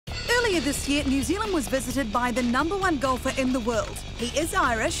Earlier this year, New Zealand was visited by the #1 golfer in the world. He is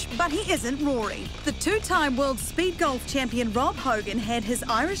Irish, but he isn't Rory. The two-time world speed golf champion Rob Hogan had his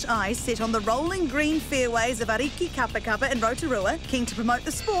Irish eyes set on the rolling green fairways of Ariki Kapakapa in Rotorua, keen to promote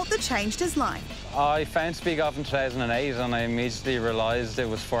the sport that changed his life. I found speed golf in 2008 and I immediately realised it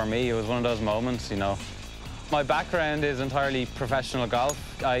was for me. It was one of those moments, you know. My background is entirely professional golf.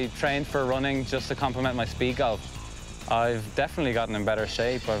 I trained for running just to complement my speed golf. I've definitely gotten in better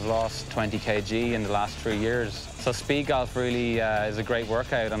shape. I've lost 20 kg in the last 3 years. So speed golf really is a great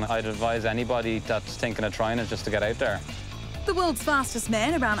workout, and I'd advise anybody that's thinking of trying it just to get out there. The world's fastest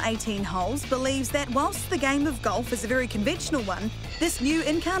man, around 18 holes, believes that whilst the game of golf is a very conventional one, this new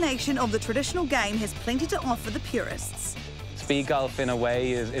incarnation of the traditional game has plenty to offer the purists. Speed golf, in a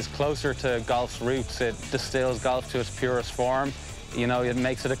way, is closer to golf's roots. It distills golf to its purest form. You know, it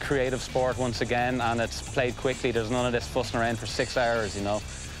makes it a creative sport once again, and it's played quickly. There's none of this fussing around for 6 hours, you know.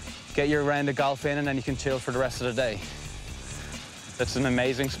 Get your round of golf in and then you can chill for the rest of the day. It's an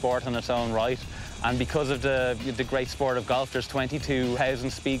amazing sport in its own right, and because of the great sport of golf, there's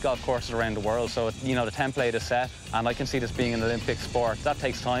 22,000 speed golf courses around the world, so, you know, the template is set, and I can see this being an Olympic sport. That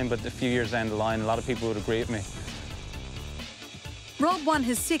takes time, but a few years down the line, a lot of people would agree with me. Rob won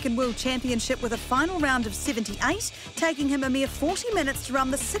his second World Championship with a final round of 78, taking him a mere 40 minutes to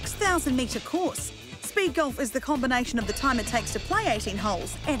run the 6,000-metre course. Speed golf is the combination of the time it takes to play 18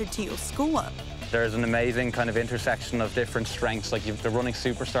 holes added to your score. There's an amazing kind of intersection of different strengths, like you've the running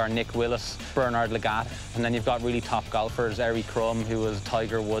superstar Nick Willis, Bernard Lagat, and then you've got really top golfers, Eric Crum, who was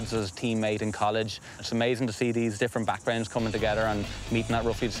Tiger Woods' teammate in college. It's amazing to see these different backgrounds coming together and meeting at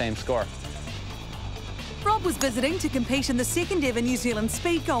roughly the same score. Rob was visiting to compete in the second ever New Zealand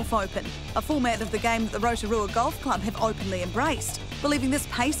Speed Golf Open, a format of the game that the Rotorua Golf Club have openly embraced, believing this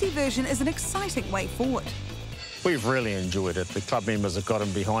pacey version is an exciting way forward. We've really enjoyed it. The club members have got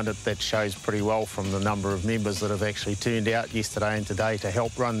in behind it. That shows pretty well from the number of members that have actually turned out yesterday and today to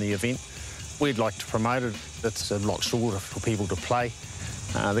help run the event. We'd like to promote it. It's a lot shorter for people to play.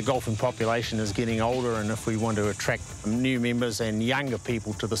 The golfing population is getting older, and if we want to attract new members and younger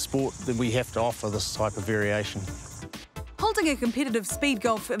people to the sport, then we have to offer this type of variation. Holding a competitive speed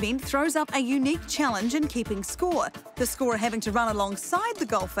golf event throws up a unique challenge in keeping score, the scorer having to run alongside the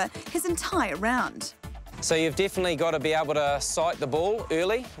golfer his entire round. So you've definitely got to be able to sight the ball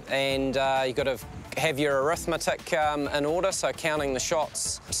early, and you've got to have your arithmetic in order, so counting the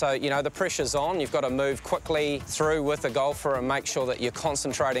shots. So, you know, the pressure's on. You've got to move quickly through with the golfer and make sure that you're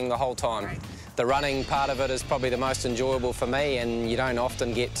concentrating the whole time. The running part of it is probably the most enjoyable for me, and you don't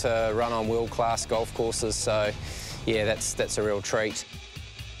often get to run on world-class golf courses, so, yeah, that's a real treat.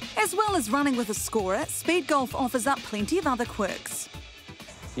 As well as running with a scorer, speed golf offers up plenty of other quirks.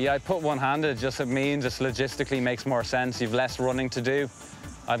 Yeah, I put one-handed, just it means it logistically makes more sense. You've less running to do.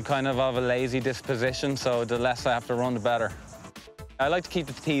 I'm kind of a lazy disposition, so the less I have to run, the better. I like to keep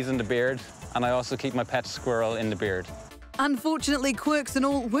the tees in the beard, and I also keep my pet squirrel in the beard. Unfortunately, quirks and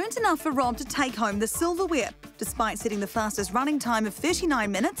all weren't enough for Rob to take home the silverware. Despite setting the fastest running time of 39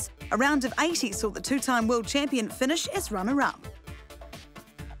 minutes, a round of 80 saw the two-time world champion finish as runner-up.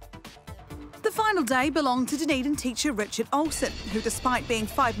 The final day belonged to Dunedin teacher Richard Olsen, who, despite being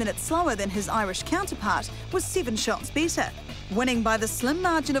 5 minutes slower than his Irish counterpart, was 7 shots better, winning by the slim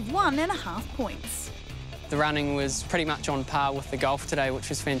margin of 1.5 points. The running was pretty much on par with the golf today, which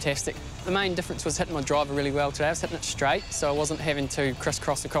was fantastic. The main difference was hitting my driver really well today. I was hitting it straight, so I wasn't having to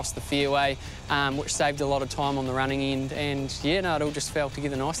crisscross across the fairway, which saved a lot of time on the running end, and yeah, no, it all just fell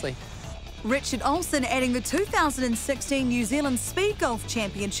together nicely. Richard Olsen adding the 2016 New Zealand Speed Golf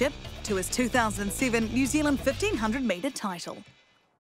Championship to his 2007 New Zealand 1500-metre title.